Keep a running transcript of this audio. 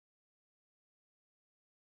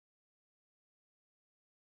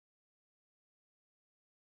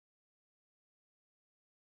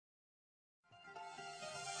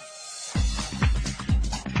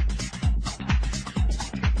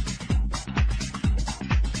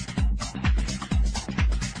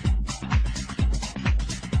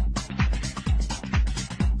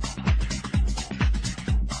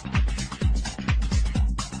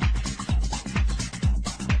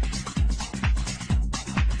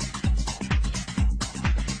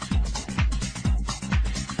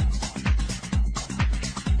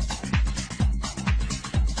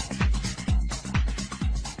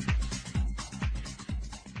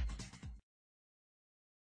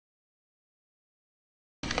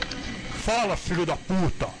Fala, filho da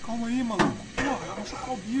puta! Calma aí, maluco. Porra, vai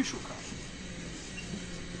machucar o bicho, cara.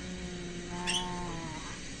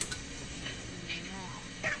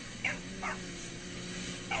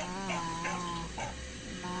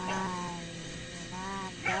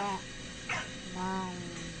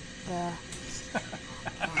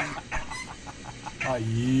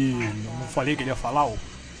 Aí, não falei que ele ia falar, ô?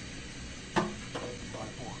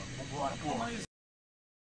 Vambora, porra.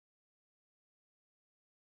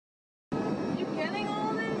 You getting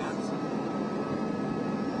all this?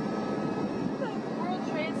 World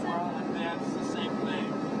Trade Center? That's the same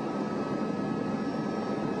thing.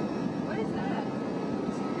 What is that?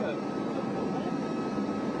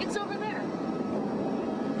 It's over there.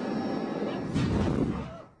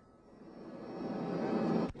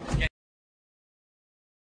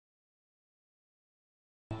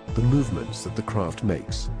 The movements that the craft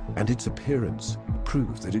makes and its appearance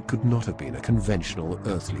prove that it could not have been a conventional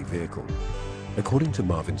earthly vehicle. According to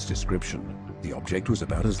Marvin's description, the object was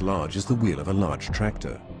about as large as the wheel of a large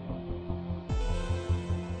tractor.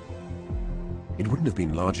 It wouldn't have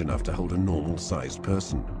been large enough to hold a normal-sized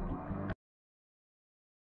person.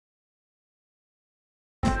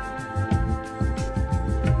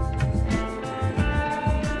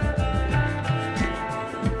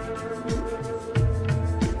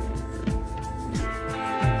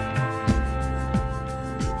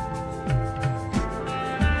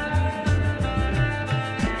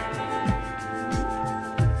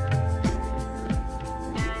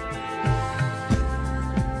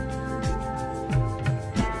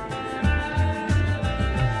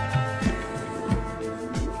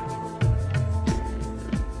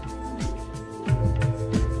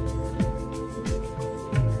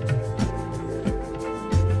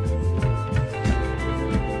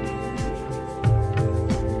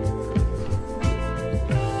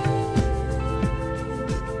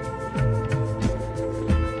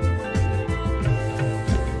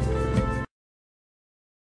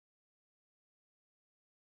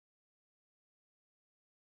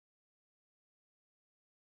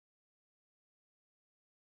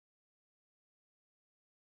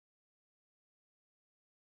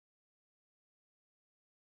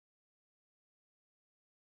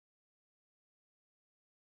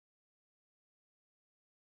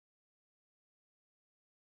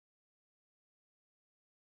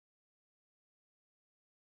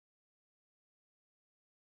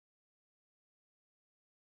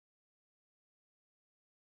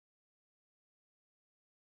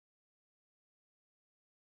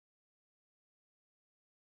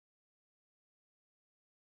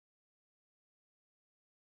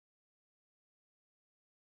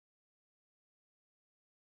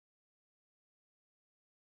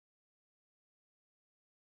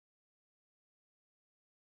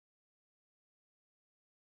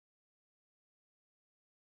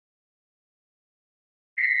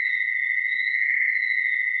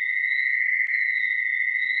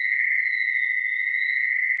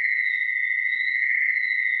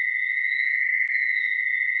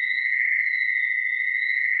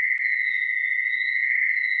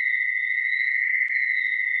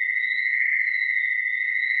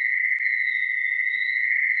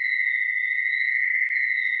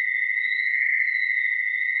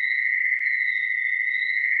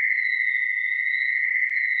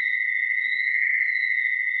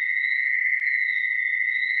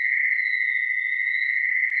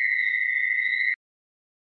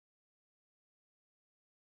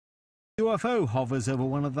 UFO hovers over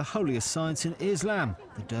one of the holiest sites in Islam,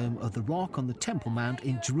 the Dome of the Rock on the Temple Mount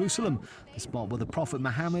in Jerusalem, the spot where the Prophet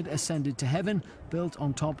Muhammad ascended to heaven, built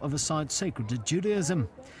on top of a site sacred to Judaism.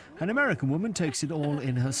 An American woman takes it all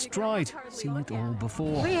in her stride, seen it all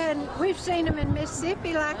before. We've seen them in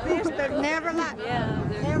Mississippi like this, but never like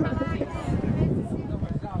this.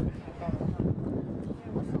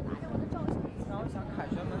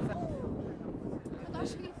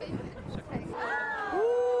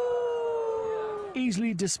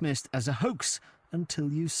 Easily dismissed as a hoax until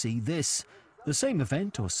you see this. The same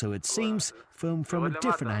event, or so it seems, filmed from a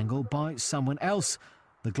different angle by someone else.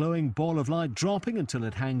 The glowing ball of light dropping until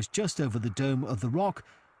it hangs just over the Dome of the Rock.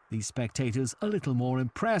 These spectators a little more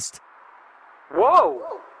impressed. Whoa!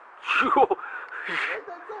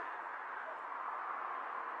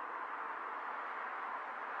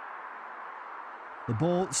 The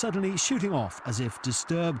ball suddenly shooting off as if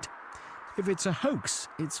disturbed. If it's a hoax,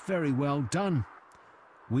 it's very well done.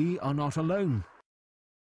 We are not alone.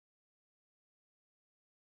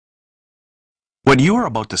 What you are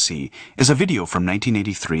about to see is a video from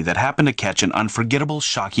 1983 that happened to catch an unforgettable,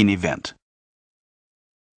 shocking event.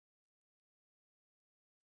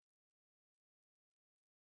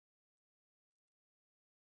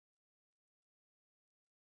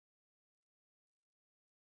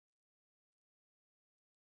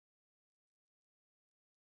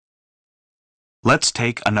 Let's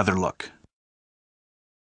take another look.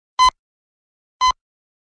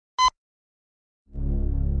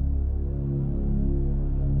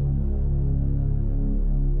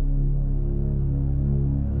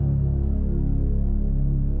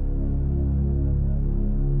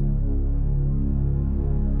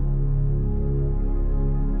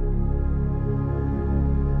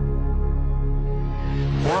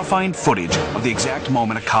 Horrifying footage of the exact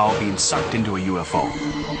moment a cow being sucked into a UFO.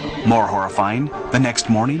 More horrifying, the next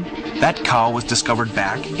morning, that cow was discovered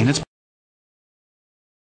back in its...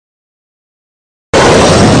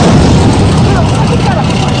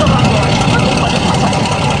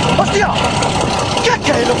 Hostia!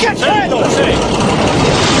 ¿Qué es? No lo sé.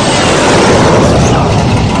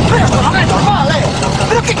 Pero esto no es normal, ¿eh?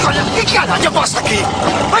 ¿Pero qué coño? ¿Qué carajo pasa aquí?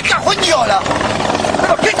 ¡Ay, cajuñola!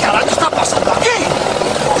 ¿Pero qué carajo está pasando aquí?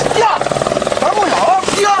 ¡Hostia! ¡Vamos la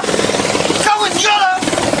hostia! ¡Cajuñola!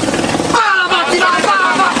 ¡Va la máquina! ¡Va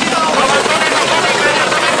la máquina!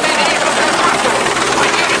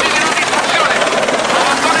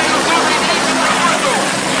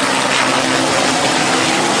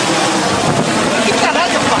 ¿Qué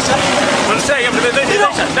carajo pasa? Non sei,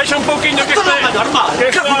 deixa un pochino che Esto no es normal.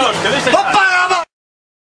 Che forte, ¡Opa!